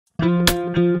Going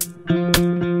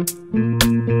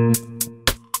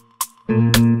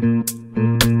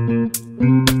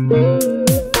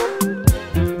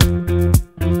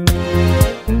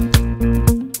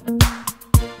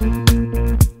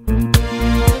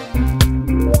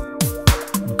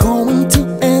to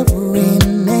every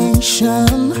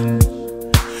nation,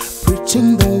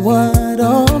 preaching the word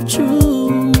of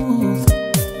truth,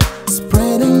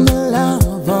 spreading the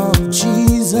love of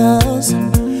Jesus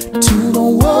to the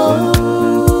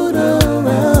world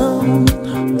around.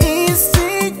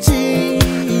 ECG,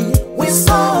 we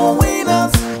saw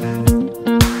winners,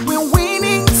 we're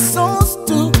winning souls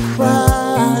to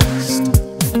Christ.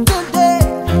 Today,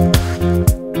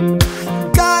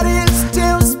 God is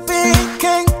still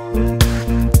speaking,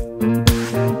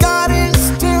 God is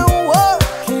still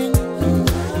working.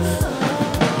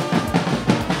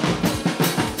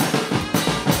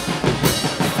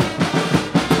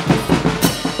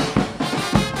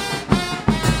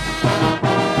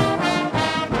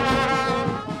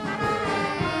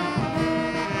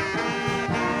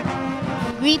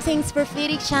 Greetings,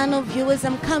 Prophetic Channel viewers.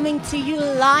 I'm coming to you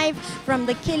live from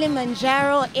the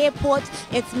Kilimanjaro airport.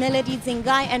 It's Melody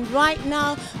Zingai, and right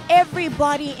now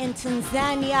everybody in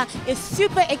Tanzania is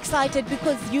super excited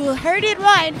because you heard it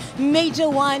right. Major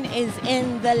One is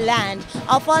in the land.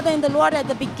 Our Father in the Lord at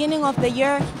the beginning of the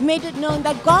year made it known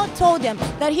that God told him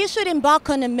that he should embark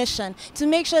on a mission to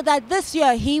make sure that this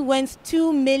year he wins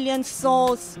 2 million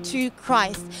souls to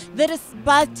Christ. That is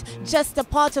but just a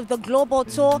part of the global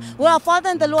tour where our Father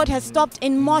and the Lord has stopped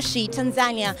in Moshi,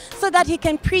 Tanzania, so that he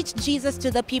can preach Jesus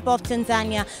to the people of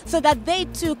Tanzania, so that they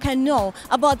too can know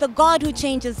about the God who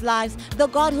changes lives, the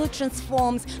God who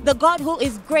transforms, the God who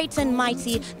is great and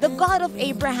mighty, the God of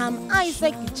Abraham,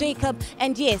 Isaac, Jacob,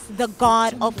 and yes, the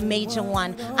God of Major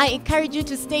One. I encourage you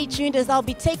to stay tuned as I'll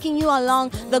be taking you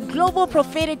along the global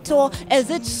prophetic tour as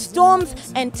it storms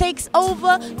and takes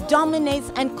over,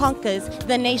 dominates and conquers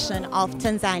the nation of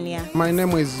Tanzania. My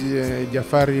name is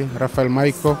Jafari Rafael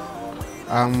Michael.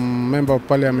 I'm Member of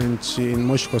Parliament in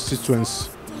Moshi constituency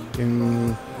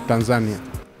in Tanzania.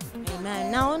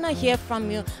 Amen. Now I want to hear from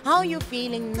you. How are you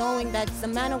feeling knowing that the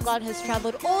man of God has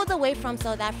traveled all the way from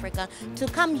South Africa to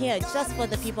come here just for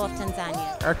the people of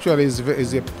Tanzania? Actually,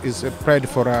 it's a pride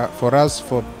for us,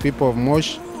 for people of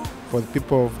Moshi, for the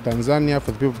people of Tanzania,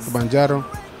 for the people of Kilimanjaro,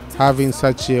 having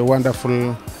such a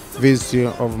wonderful visit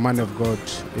of man of God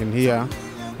in here.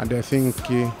 And I think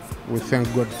we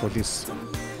thank God for this.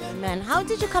 Amen. How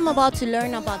did you come about to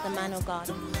learn about the man of God?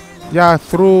 Yeah,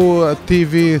 through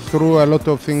TV, through a lot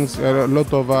of things, a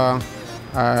lot of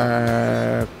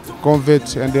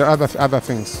converts and the other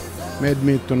things made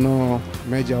me to know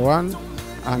Major One,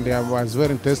 and I was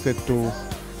very interested to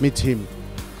meet him,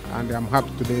 and I'm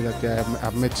happy today that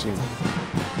I've met him.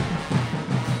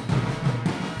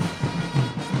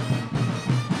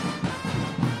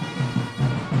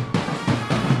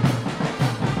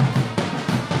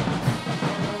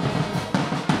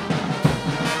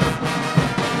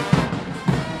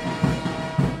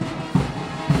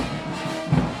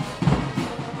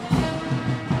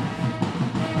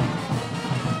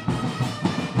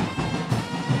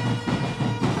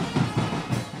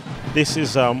 This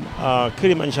is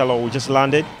Kilimanjaro. We just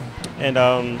landed, and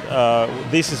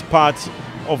this is part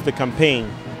of the campaign,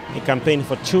 a campaign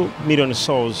for 2 million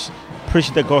souls,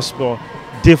 preach the gospel,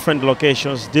 different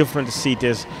locations, different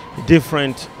cities,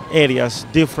 different areas,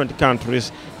 different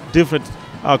countries, different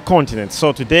continents.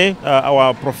 So today,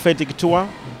 our prophetic tour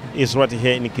is right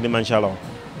here in Kilimanjaro.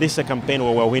 This is a campaign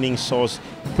where we're winning souls,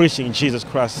 preaching Jesus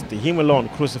Christ, Him alone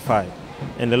crucified,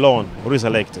 and alone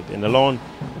resurrected, and alone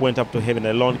went up to heaven,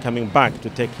 alone coming back to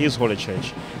take His holy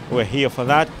church. We're here for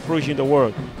that, preaching the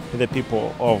word to the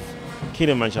people of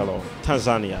Kilimanjaro,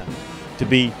 Tanzania, to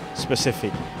be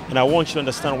specific. And I want you to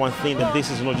understand one thing, that this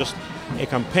is not just a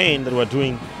campaign that we're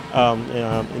doing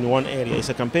in one area. It's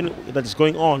a campaign that is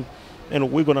going on,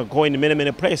 and we're going to go in many,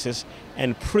 many places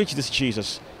and preach this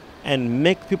Jesus and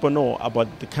make people know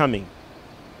about the coming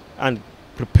and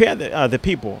prepare the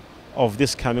people of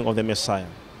this coming of the Messiah.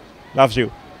 Loves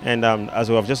you. And as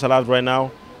we have just allowed right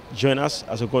now, join us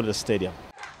as we go to the stadium.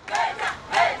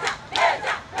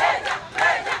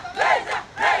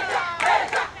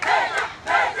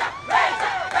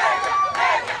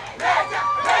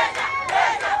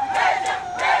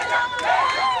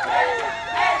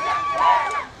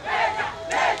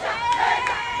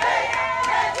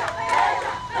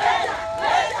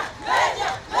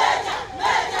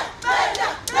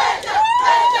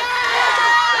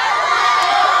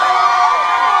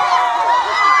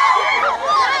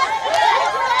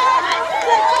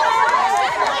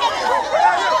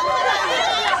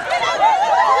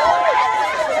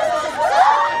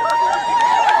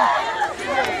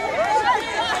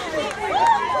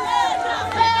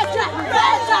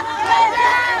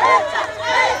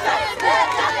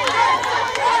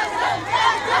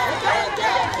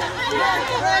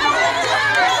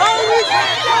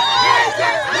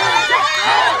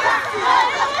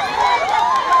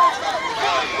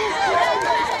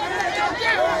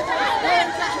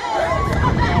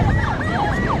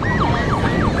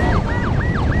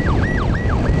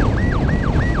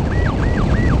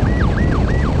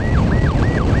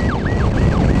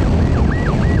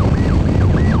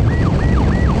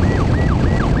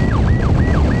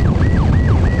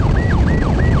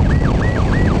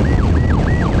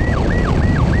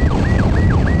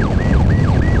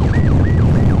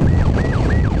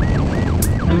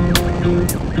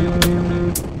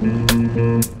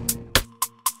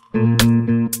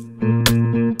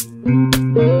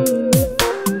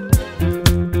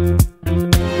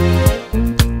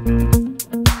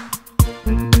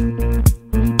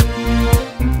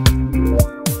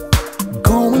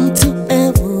 Going to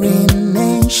every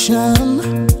nation,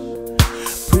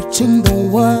 preaching the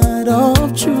word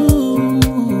of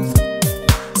truth,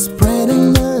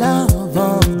 spreading the